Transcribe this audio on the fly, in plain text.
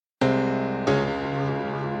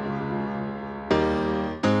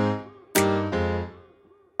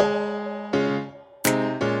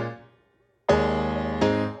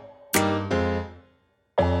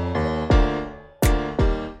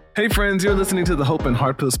Hey friends, you're listening to the Hope and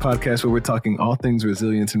Heart Pills podcast where we're talking all things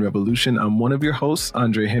resilience and revolution. I'm one of your hosts,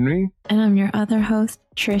 Andre Henry. And I'm your other host,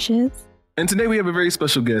 Trishes. And today we have a very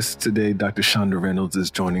special guest. Today, Dr. Shonda Reynolds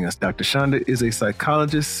is joining us. Dr. Shonda is a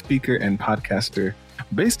psychologist, speaker, and podcaster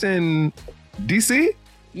based in DC?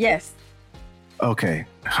 Yes. Okay.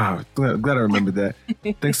 Glad I remembered that.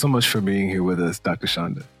 Thanks so much for being here with us, Dr.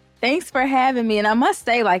 Shonda. Thanks for having me. And I must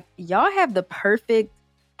say, like, y'all have the perfect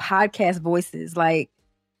podcast voices. Like,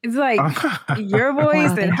 it's like your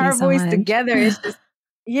voice and her voice together. It's just,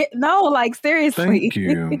 seriously. Thank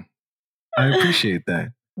you. I appreciate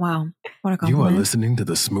that. Wow. What a compliment. You are listening to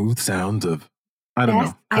the smooth sounds of, I don't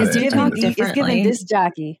know. I do talk differently. It's giving disc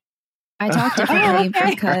jockey. I talk differently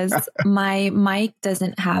because my mic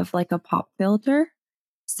doesn't have like a pop filter.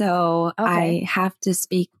 So I have to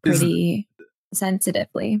speak pretty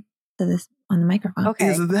sensitively to this on the microphone. Okay.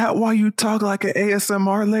 Is that why you talk like an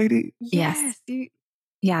ASMR lady? Yes.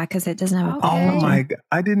 Yeah, because it doesn't have a pop filter. Oh my God.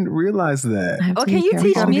 I didn't realize that. Can you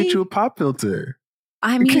teach I'll me? get you a pop filter.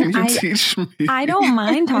 I mean, Can you teach me? I don't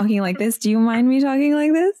mind talking like this. Do you mind me talking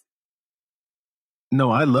like this?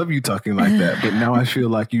 No, I love you talking like that, but now I feel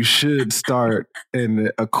like you should start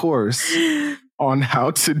a course on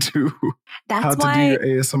how to do your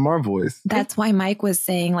ASMR voice. That's why Mike was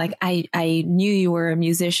saying, like, I knew you were a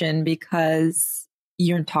musician because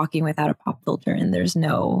you're talking without a pop filter and there's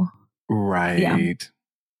no... Right. Yeah.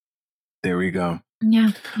 There we go.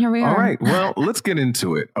 Yeah, here we are. All right, well, let's get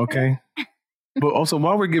into it, okay? But also,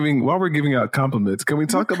 while we're giving out compliments, can we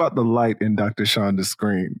talk about the light in Dr. Shonda's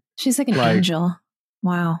screen? She's like an angel.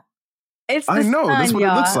 Wow. It's I know, sun, that's what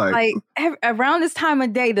it looks like. Like around this time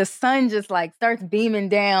of day, the sun just like starts beaming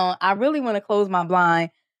down. I really want to close my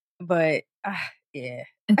blind, but yeah.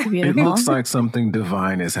 It's beautiful. It looks like something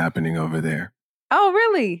divine is happening over there. Oh,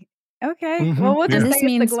 really? Okay. Mm-hmm. Well, we'll just say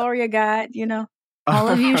it's the glory of God, you know. All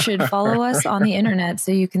of you should follow us on the internet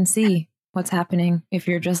so you can see what's happening if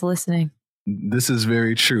you're just listening. This is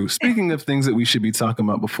very true. Speaking of things that we should be talking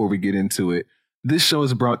about before we get into it, this show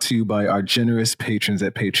is brought to you by our generous patrons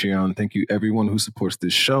at Patreon. Thank you, everyone who supports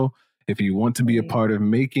this show. If you want to be a part of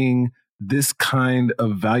making this kind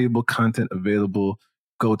of valuable content available,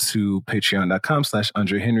 go to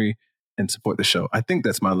patreon.com/Andre Henry and support the show. I think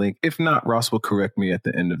that's my link. If not, Ross will correct me at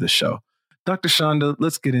the end of the show. Dr. Shonda,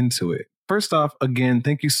 let's get into it. First off, again,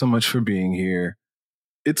 thank you so much for being here.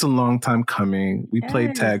 It's a long time coming. We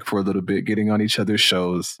played tag for a little bit, getting on each other's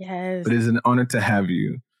shows. Yes. But it is an honor to have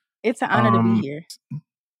you. It's an honor to be here.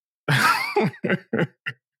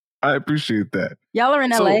 I appreciate that. Y'all are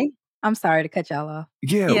in LA? I'm sorry to cut y'all off.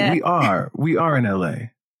 Yeah, we are. We are in LA.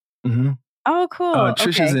 Mm-hmm. Oh, cool.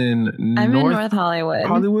 Trish is in I'm in North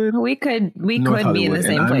Hollywood. We could be in the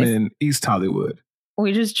same place. I'm in East Hollywood.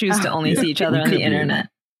 We just choose to only see each other on the internet.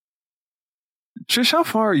 Trish, how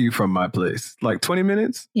far are you from my place? Like 20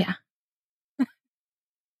 minutes? Yeah.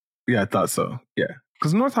 Yeah, I thought so. Yeah.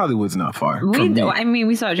 Because North Hollywood's not far. We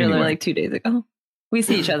saw each other like 2 days ago. We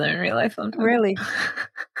see each other in real life sometimes. Really?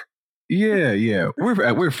 Yeah.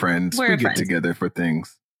 We're friends. We get together for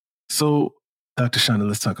things. So, Dr. Shonda,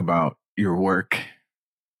 let's talk about your work.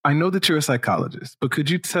 I know that you're a psychologist, but could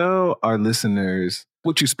you tell our listeners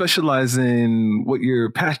what you specialize in, what you're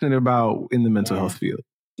passionate about in the mental health field?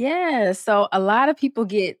 Yeah. So a lot of people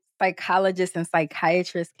get psychologists and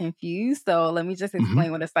psychiatrists confused. So let me just explain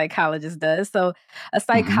what a psychologist does. So a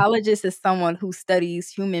psychologist is someone who studies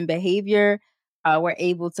human behavior. We're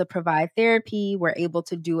able to provide therapy. We're able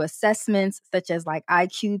to do assessments such as like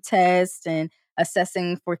IQ tests and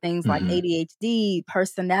assessing for things like ADHD,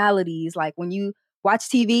 personalities. Like when you watch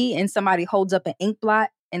TV and somebody holds up an ink blot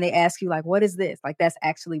and they ask you like, what is this? Like that's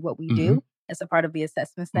actually what we do. It's a part of the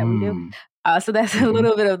assessments that we do. So that's a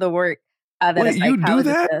little bit of the work that a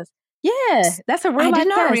psychologist does. Yeah, that's a real I life did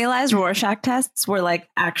not test. realize Rorschach tests were like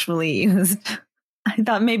actually used. I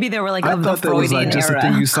thought maybe they were like of the Freudian era. I thought that was like just a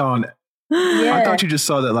thing you saw on... I thought you just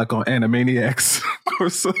saw that like on Animaniacs or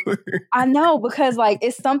something. I know, because like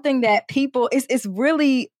it's something that people, it's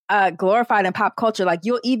really glorified in pop culture. Like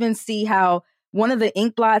you'll even see how one of the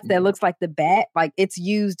ink blots that looks like the bat, like it's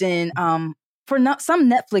used in for some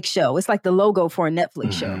Netflix show. It's like the logo for a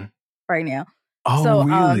Netflix show right now. Oh, so,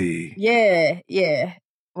 really? Yeah.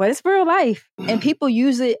 Well, it's real life. And people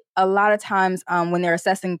use it a lot of times when they're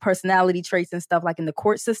assessing personality traits and stuff like in the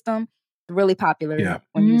court system. Really popular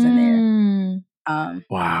when using there.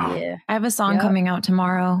 Wow. Yeah. I have a song coming out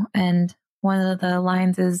tomorrow, and one of the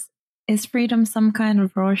lines is freedom some kind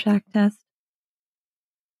of Rorschach test?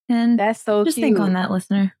 And that's so just cute. think on that,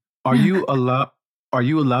 listener. Are you allowed? are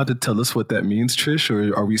you allowed to tell us what that means, Trish,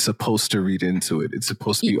 or are we supposed to read into it? It's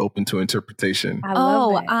supposed to be open to interpretation. I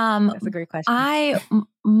love that. That's a great question.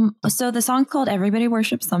 So the song's called Everybody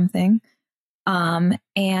Worships Something.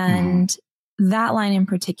 And that line in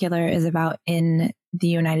particular is about in the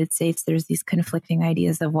United States, there's these conflicting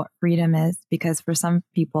ideas of what freedom is, because for some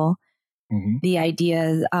people, the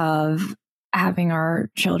idea of having our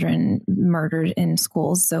children murdered in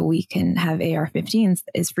schools so we can have AR-15s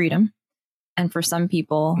is freedom. And for some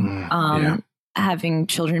people, having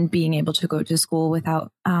children being able to go to school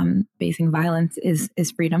without facing violence is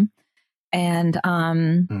freedom. And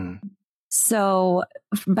so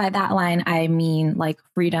by that line, I mean like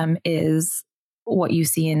freedom is what you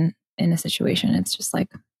see in a situation. It's just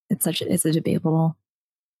like it's a debatable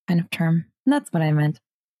kind of term. And that's what I meant.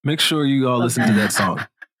 Make sure you all listen to that song.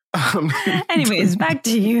 Anyways, back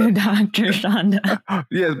to you, Dr. Shonda.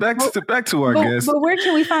 Yes, back to our guest. But where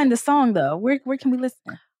can we find the song though? Where can we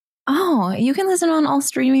listen? Oh, you can listen on all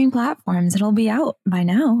streaming platforms. It'll be out by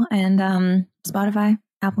now. And Spotify,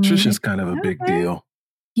 Apple Music. Trish is kind of a big deal.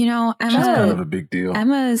 You know, she's kind of a big deal.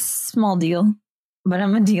 I'm a small deal, but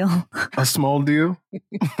I'm a deal. A small deal?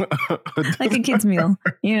 Like a kid's meal,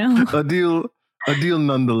 you know? A deal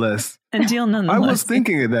nonetheless. A deal nonetheless. I was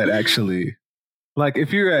thinking of that actually. Like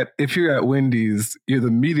if you're at Wendy's, you're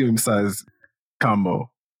the medium-sized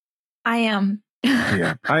combo. I am.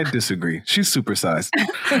 Yeah, I disagree. She's supersized.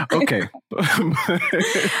 Okay. Come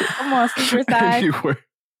on, supersized. Anyway.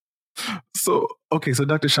 So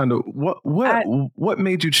Dr. Shonda, what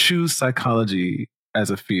made you choose psychology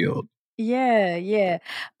as a field? Yeah.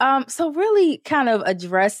 So really kind of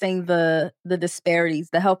addressing the disparities,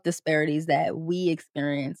 the health disparities that we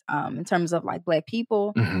experience in terms of like Black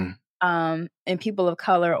people and people of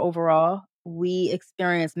color overall. We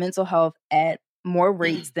experience mental health at more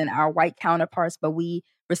rates than our white counterparts, but we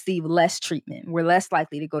receive less treatment. We're less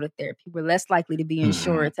likely to go to therapy. We're less likely to be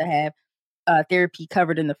insured to have therapy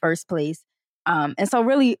covered in the first place. And so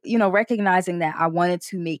really, recognizing that I wanted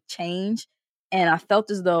to make change, and I felt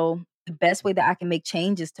as though the best way that I can make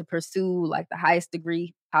change is to pursue like the highest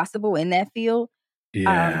degree possible in that field.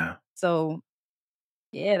 Yeah.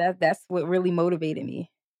 That's what really motivated me.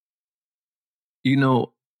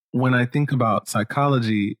 When I think about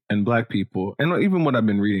psychology and Black people, and even what I've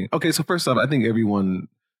been reading. Okay, so first off, I think everyone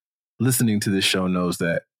listening to this show knows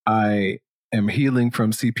that I am healing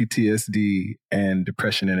from CPTSD and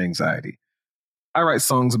depression and anxiety. I write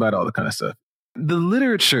songs about all the kind of stuff. The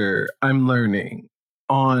literature I'm learning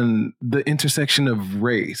on the intersection of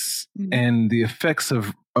race and the effects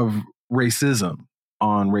of racism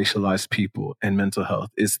on racialized people and mental health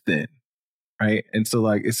is thin. Right. And so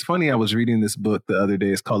it's funny. I was reading this book the other day.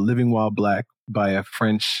 It's called Living While Black by a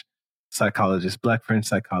French psychologist, Black French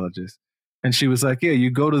psychologist. And she was like, yeah,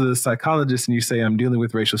 you go to the psychologist and you say, I'm dealing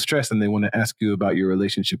with racial stress. And they want to ask you about your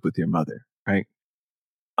relationship with your mother. Right.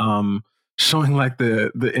 Showing like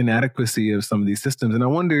the inadequacy of some of these systems. And I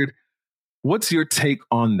wondered, what's your take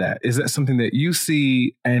on that? Is that something that you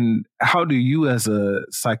see? And how do you as a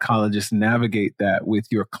psychologist navigate that with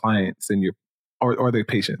your clients and or their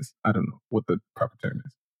patients? I don't know what the proper term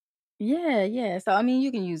is. Yeah. So, I mean,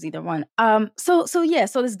 you can use either one. So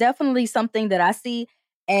it's definitely something that I see.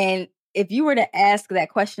 And if you were to ask that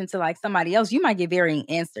question to like somebody else, you might get varying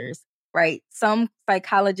answers, right? Some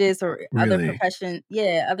psychologists or other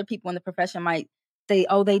people in the profession might say,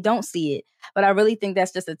 oh, they don't see it. But I really think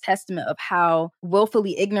that's just a testament of how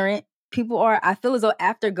willfully ignorant people are. I feel as though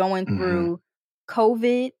after going through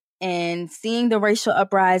COVID and seeing the racial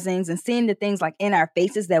uprisings and seeing the things like in our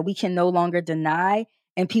faces that we can no longer deny,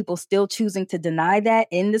 and people still choosing to deny that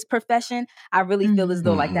in this profession, I really feel as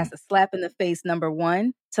though like that's a slap in the face, number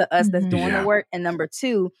one, to us that's doing the work. And number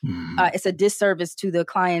two, it's a disservice to the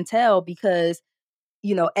clientele because,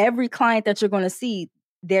 every client that you're going to see,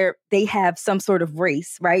 they have some sort of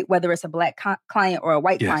race, right? Whether it's a Black client or a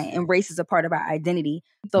white client, and race is a part of our identity.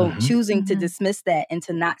 So choosing to dismiss that and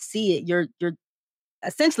to not see it, you're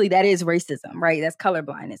essentially that is racism, right? That's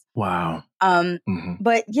colorblindness. Wow.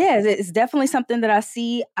 But yeah, it's definitely something that I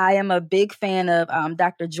see. I am a big fan of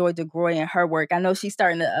Dr. Joy DeGroy and her work. I know she's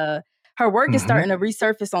starting to, her work is starting to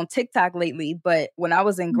resurface on TikTok lately. But when I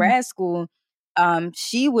was in grad school,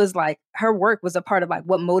 she was like, her work was a part of like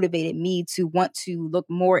what motivated me to want to look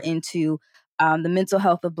more into the mental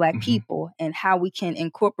health of Black people and how we can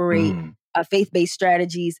incorporate faith-based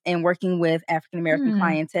strategies in working with African-American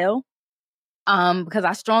clientele. Because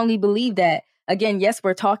I strongly believe that, again, yes,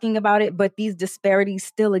 we're talking about it, but these disparities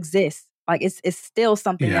still exist. Like it's still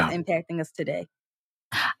something that's impacting us today.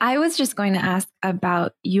 I was just going to ask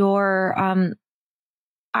about your,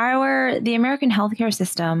 the American healthcare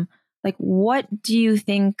system Like, what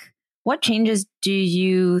changes do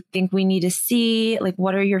you think we need to see? Like,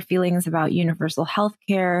 what are your feelings about universal health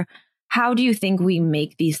care? How do you think we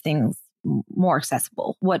make these things more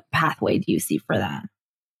accessible? What pathway do you see for that?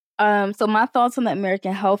 So my thoughts on the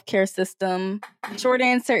American healthcare system, short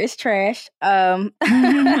answer is trash. Very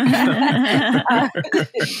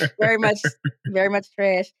much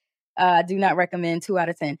trash. Do not recommend. 2 out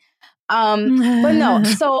of 10. But no,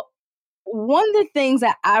 so one of the things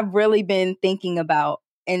that I've really been thinking about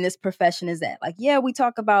in this profession is that, like, yeah, we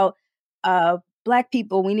talk about Black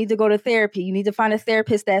people, we need to go to therapy. You need to find a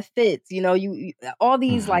therapist that fits. You know, you all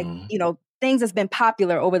these like, things that's been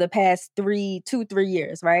popular over the past 3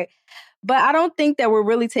 years, right? But I don't think that we're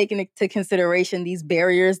really taking into consideration these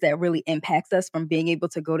barriers that really impacts us from being able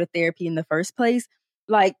to go to therapy in the first place.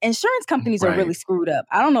 Like, insurance companies are really screwed up.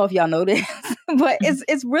 I don't know if y'all know this, but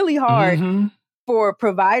it's really hard for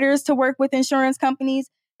providers to work with insurance companies,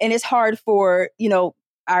 and it's hard for,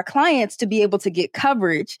 our clients to be able to get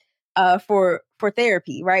coverage for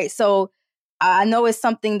therapy, right? So I know it's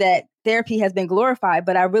something that therapy has been glorified,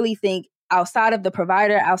 but I really think outside of the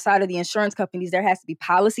provider, outside of the insurance companies, there has to be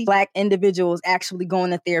policy. Black individuals actually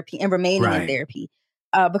going to therapy and remaining in therapy,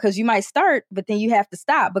 because you might start, but then you have to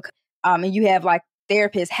stop. And you have like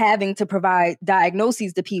therapists having to provide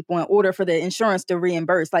diagnoses to people in order for the insurance to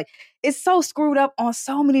reimburse. Like, it's so screwed up on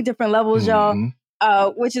so many different levels, y'all.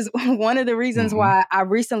 Which is one of the reasons why I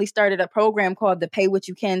recently started a program called the Pay What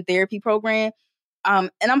You Can Therapy Program.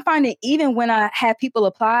 And I'm finding even when I have people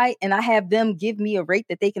apply and I have them give me a rate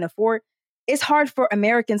that they can afford, it's hard for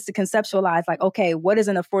Americans to conceptualize, like, okay, what is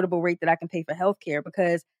an affordable rate that I can pay for healthcare?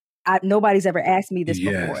 Because nobody's ever asked me this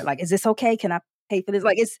before. Like, is this okay? Can I pay for this?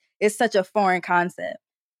 Like, it's such a foreign concept.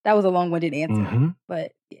 That was a long-winded answer,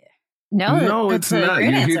 but yeah. No, it's not.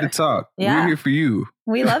 You're here to talk. Yeah. We're here for you.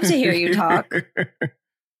 We love to hear you talk.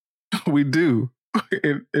 We do.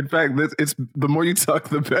 In fact, it's the more you talk,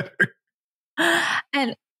 the better.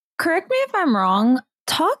 And correct me if I'm wrong,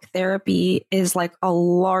 talk therapy is like a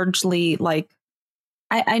largely like,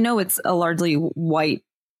 I know it's a largely white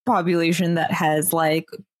population that has like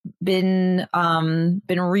been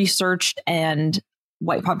researched, and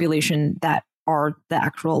white population that are the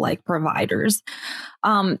actual like providers.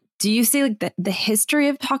 Do you see like the history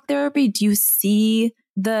of talk therapy? Do you see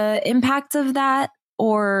the impact of that,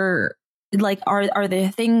 or like are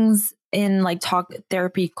there things in like talk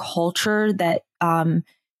therapy culture that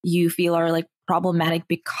you feel are like problematic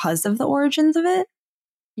because of the origins of it?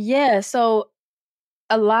 Yeah, so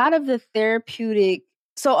a lot of the therapeutic,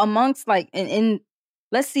 so amongst like in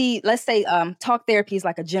let's say talk therapy is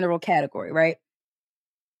like a general category, right?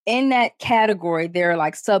 In that category, there are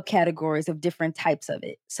like subcategories of different types of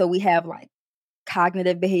it. So we have like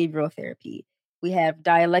cognitive behavioral therapy. We have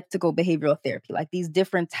dialectical behavioral therapy, like these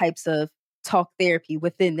different types of talk therapy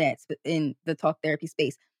within the talk therapy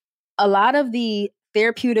space. A lot of the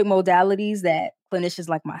therapeutic modalities that clinicians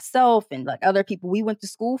like myself and like other people we went to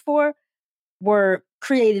school for were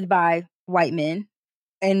created by white men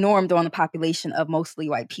and normed on a population of mostly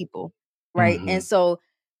white people, right? And so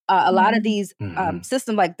a lot of these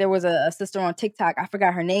systems, like there was a sister on TikTok, I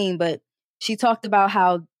forgot her name, but she talked about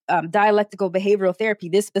how dialectical behavioral therapy,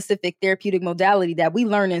 this specific therapeutic modality that we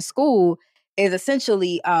learn in school, is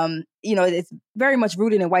essentially, it's very much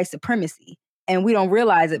rooted in white supremacy. And we don't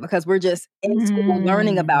realize it because we're just in school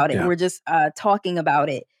learning about it. Yeah. We're just talking about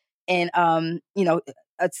it. And,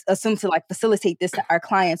 assumed to like facilitate this to our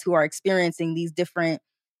clients who are experiencing these different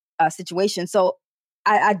situations. So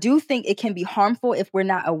I do think it can be harmful if we're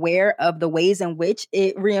not aware of the ways in which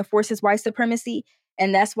it reinforces white supremacy.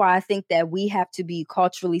 And that's why I think that we have to be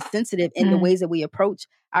culturally sensitive in the ways that we approach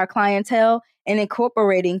our clientele and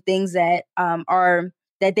incorporating things that are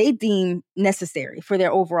that they deem necessary for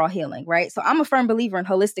their overall healing, right? So I'm a firm believer in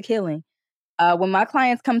holistic healing. When my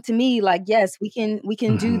clients come to me, like, yes, we can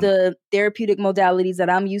do the therapeutic modalities that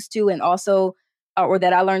I'm used to, and also or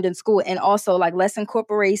that I learned in school, and also like let's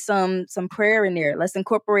incorporate some prayer in there. Let's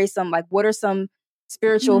incorporate some like what are some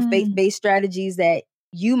spiritual faith-based strategies that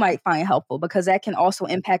you might find helpful, because that can also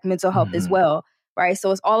impact mental health as well, right?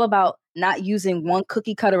 So it's all about not using one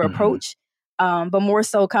cookie cutter approach, but more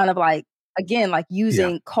so kind of like, again, like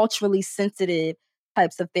using culturally sensitive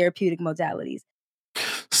types of therapeutic modalities.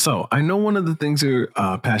 So I know one of the things you're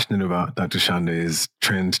passionate about, Dr. Shonda, is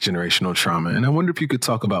transgenerational trauma. And I wonder if you could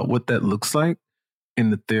talk about what that looks like in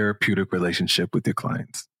the therapeutic relationship with your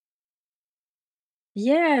clients.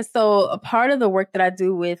 Yeah, so a part of the work that I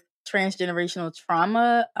do with transgenerational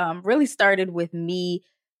trauma really started with me,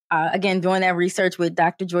 again, doing that research with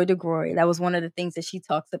Dr. Joy DeGroy. That was one of the things that she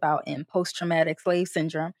talks about in post-traumatic slave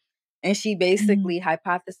syndrome. And she basically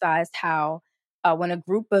hypothesized how when a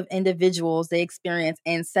group of individuals, they experience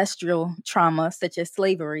ancestral trauma, such as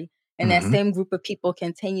slavery, and that same group of people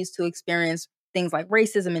continues to experience things like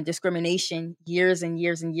racism and discrimination years and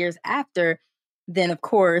years and years after, then of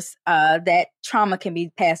course, that trauma can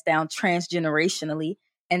be passed down transgenerationally.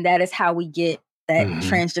 And that is how we get that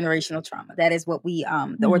transgenerational trauma. That is what we,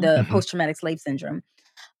 or the post-traumatic slave syndrome.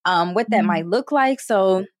 What that might look like.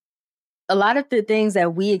 So a lot of the things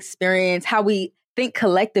that we experience, how we think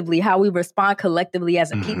collectively, how we respond collectively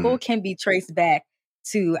as a people can be traced back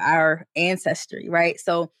to our ancestry, right?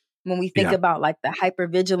 So when we think about like the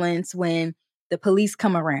hypervigilance when the police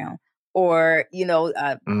come around, or,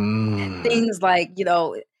 things like,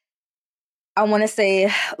 I want to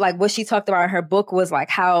say like what she talked about in her book was like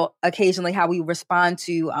how occasionally how we respond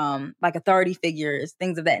to like authority figures,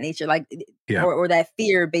 things of that nature, like or that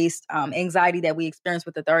fear-based anxiety that we experience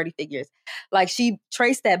with authority figures. Like she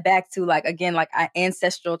traced that back to like, again, like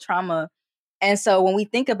ancestral trauma. And so when we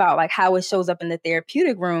think about like how it shows up in the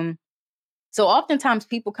therapeutic room, so oftentimes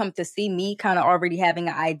people come to see me kind of already having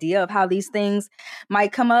an idea of how these things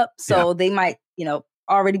might come up. So they might,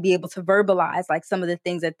 already be able to verbalize like some of the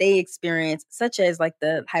things that they experience, such as like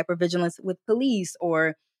the hypervigilance with police,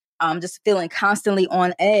 or just feeling constantly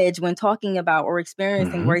on edge when talking about or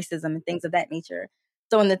experiencing racism and things of that nature.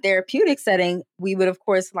 So in the therapeutic setting, we would of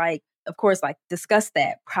course discuss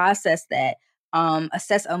that, process that,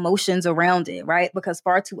 assess emotions around it, right? Because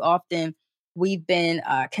far too often we've been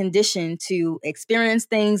conditioned to experience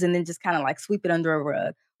things and then just kind of like sweep it under a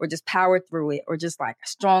rug, or just power through it, or just like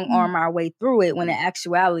strong arm our way through it, when in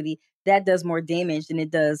actuality that does more damage than it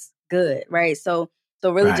does good, right? So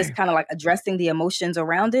really just kind of like addressing the emotions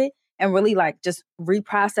around it, and really like just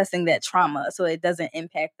reprocessing that trauma so it doesn't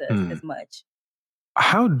impact us as much.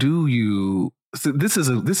 How do you? So this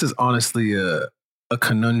is honestly a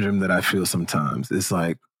conundrum that I feel sometimes. It's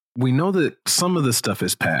like, we know that some of the stuff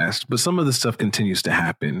is past, but some of the stuff continues to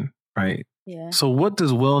happen, right? Yeah. So what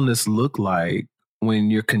does wellness look like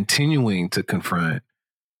when you're continuing to confront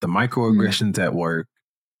the microaggressions at work,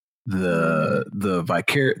 the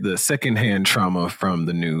secondhand trauma from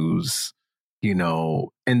the news,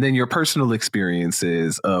 and then your personal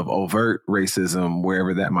experiences of overt racism,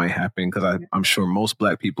 wherever that might happen? Because I'm sure most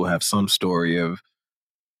Black people have some story of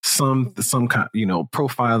some kind,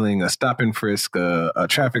 profiling, a stop and frisk, a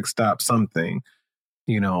traffic stop, something.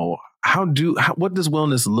 What does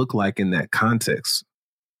wellness look like in that context?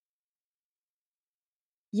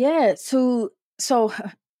 Yeah. So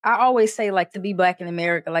I always say like to be Black in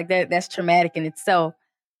America, like that's traumatic in itself.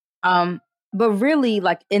 But really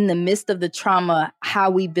like in the midst of the trauma, how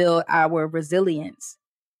we build our resilience.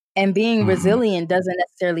 And being resilient doesn't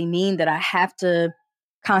necessarily mean that I have to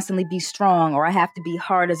constantly be strong or I have to be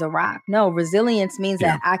hard as a rock. No, resilience means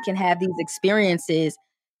that I can have these experiences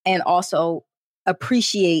and also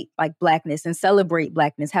appreciate like Blackness and celebrate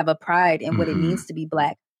Blackness, have a pride in what it means to be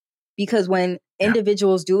Black. Because when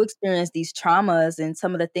individuals do experience these traumas and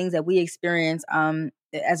some of the things that we experience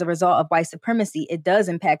as a result of white supremacy, it does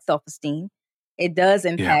impact self-esteem. It does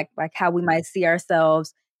impact like how we might see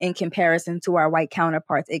ourselves in comparison to our white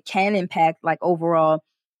counterparts. It can impact like overall,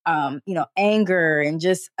 anger and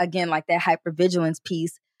just, again, like that hypervigilance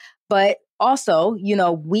piece. But also,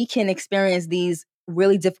 we can experience these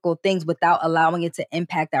really difficult things without allowing it to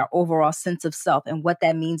impact our overall sense of self and what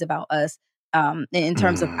that means about us in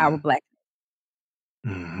terms of our Blackness.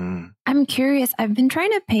 I'm curious. I've been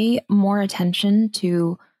trying to pay more attention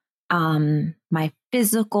to my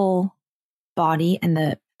physical body and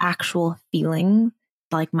the actual feeling,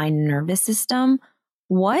 like my nervous system.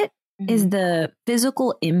 What is the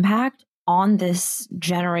physical impact on this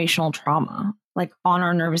generational trauma, like on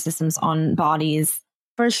our nervous systems, on bodies?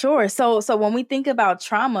 For sure. So when we think about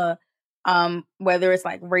trauma, whether it's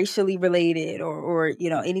like racially related or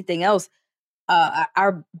anything else,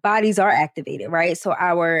 our bodies are activated, right? So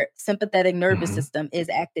our sympathetic nervous system is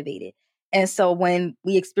activated. And so when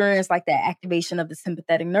we experience like that activation of the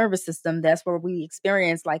sympathetic nervous system, that's where we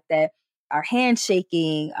experience like that, our hand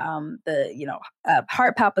shaking,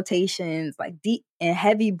 heart palpitations, like deep and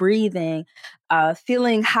heavy breathing,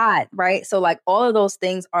 feeling hot, right? So like all of those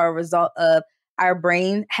things are a result of our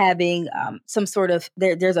brain having some sort of,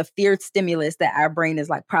 there's a fear stimulus that our brain is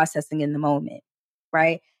like processing in the moment,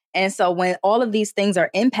 right? And so when all of these things are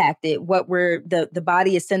impacted, the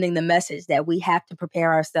body is sending the message that we have to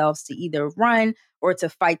prepare ourselves to either run or to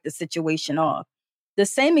fight the situation off. The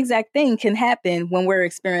same exact thing can happen when we're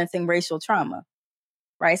experiencing racial trauma,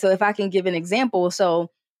 right? So if I can give an example, so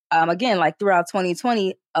again, like throughout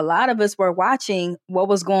 2020, a lot of us were watching what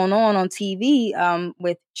was going on TV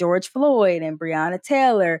with George Floyd and Breonna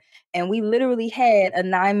Taylor. And we literally had a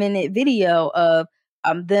 9-minute video of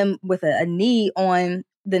them with a knee on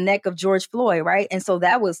the neck of George Floyd, right? And so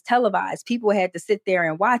that was televised. People had to sit there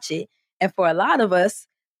and watch it. And for a lot of us,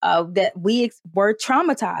 that we were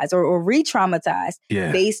traumatized or re-traumatized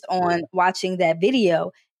based on watching that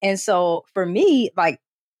video. And so for me, like,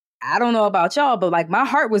 I don't know about y'all, but like my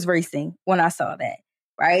heart was racing when I saw that,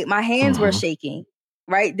 right? My hands were shaking,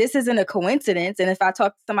 right? This isn't a coincidence. And if I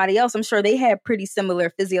talk to somebody else, I'm sure they had pretty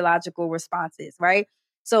similar physiological responses, right?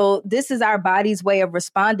 So this is our body's way of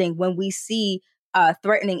responding when we see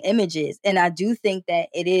threatening images. And I do think that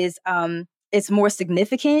it is, it's more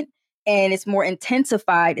significant and it's more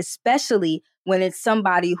intensified, especially when it's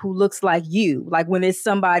somebody who looks like you, like when it's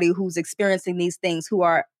somebody who's experiencing these things who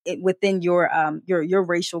are within your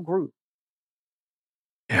racial group.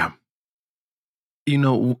 Yeah. You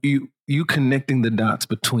know, you connecting the dots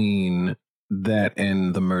between that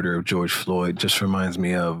and the murder of George Floyd just reminds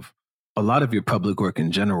me of a lot of your public work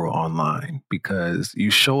in general online, because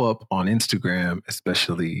you show up on Instagram,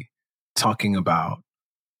 especially talking about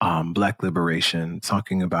Black liberation,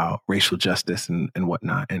 talking about racial justice and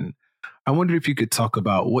whatnot. And I wondered if you could talk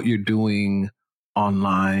about what you're doing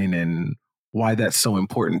online and why that's so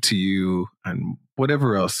important to you and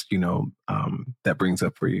whatever else, you know, that brings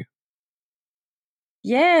up for you.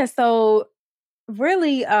 Yeah. So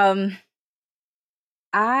really, I'm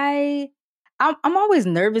always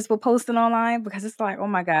nervous with posting online because it's like, oh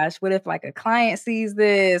my gosh, what if like a client sees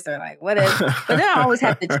this or like what if, but then I always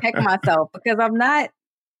have to check myself because I'm not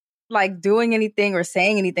like doing anything or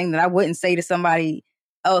saying anything that I wouldn't say to somebody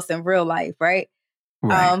else in real life. Right.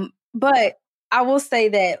 But I will say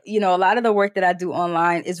that, you know, a lot of the work that I do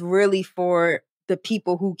online is really for the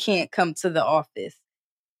people who can't come to the office.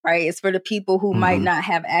 Right. It's for the people who might not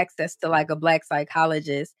have access to like a Black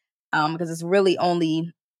psychologist, because it's really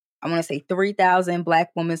only, I want to say 3,000 Black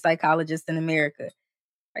women psychologists in America.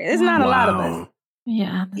 Right? It's not a lot of us.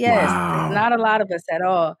 Yeah. Yes. It's not a lot of us at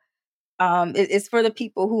all. It's for the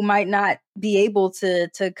people who might not be able to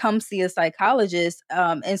come see a psychologist.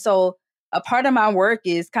 And so a part of my work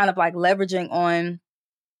is kind of like leveraging on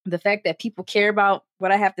the fact that people care about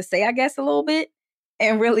what I have to say, I guess, a little bit,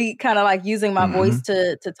 and really kind of like using my voice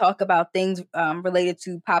to talk about things related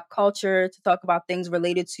to pop culture, to talk about things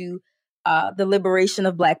related to the liberation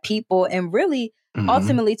of Black people, and really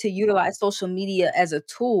ultimately to utilize social media as a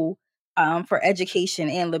tool for education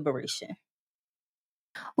and liberation.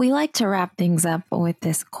 We like to wrap things up with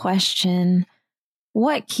this question.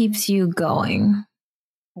 What keeps you going?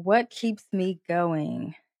 What keeps me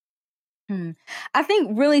going? I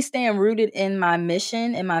think really staying rooted in my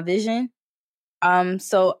mission and my vision.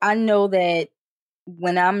 So I know that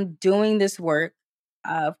when I'm doing this work,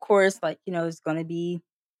 of course, like, you know, it's going to be,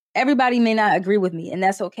 everybody may not agree with me, and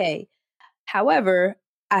that's okay. However,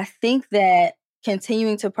 I think that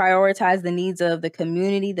continuing to prioritize the needs of the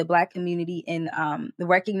community, the Black community, and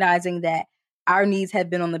recognizing that our needs have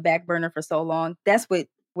been on the back burner for so long, that's what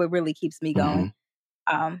really keeps me going.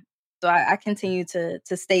 So I continue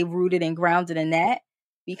to stay rooted and grounded in that,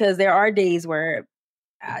 because there are days where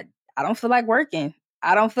I don't feel like working.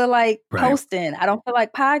 I don't feel like posting. I don't feel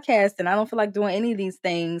like podcasting. I don't feel like doing any of these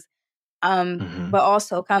things. But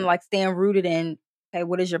also kind of like staying rooted in, okay,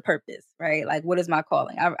 what is your purpose, right? Like, what is my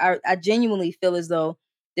calling? I genuinely feel as though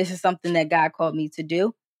this is something that God called me to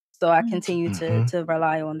do. So I continue to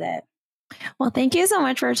rely on that. Well, thank you so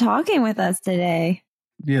much for talking with us today.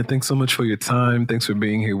 Yeah, thanks so much for your time. Thanks for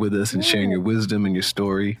being here with us and sharing your wisdom and your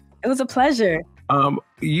story. It was a pleasure.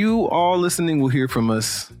 You all listening will hear from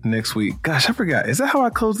us next week. Gosh, I forgot. Is that how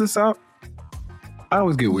I close this out? I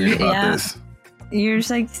always get weird about this. You're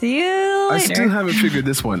just like, see you later. I still haven't figured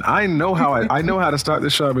this one. I know how I know how to start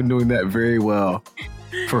the show. I've been doing that very well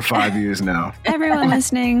for 5 years now. Everyone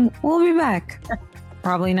listening, we'll be back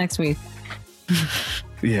probably next week.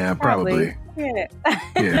 Yeah, probably. Yeah.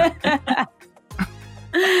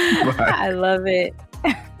 I love it.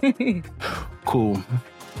 Cool.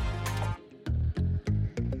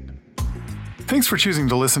 Thanks for choosing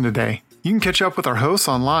to listen today. You can catch up with our hosts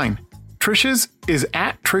online. Trish's is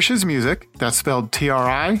at Trish's Music, that's spelled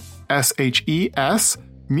TRISHES,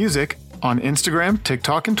 music, on Instagram,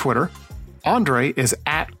 TikTok, and Twitter. Andre is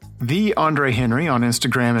at The Andre Henry on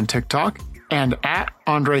Instagram and TikTok, and at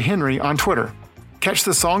Andre Henry on Twitter. Catch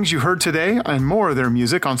the songs you heard today and more of their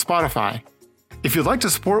music on Spotify. If you'd like to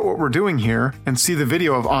support what we're doing here and see the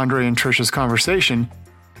video of Andre and Trish's conversation,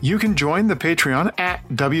 you can join the Patreon at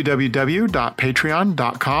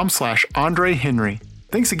www.patreon.com/Andre Henry.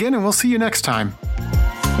 Thanks again, and we'll see you next time.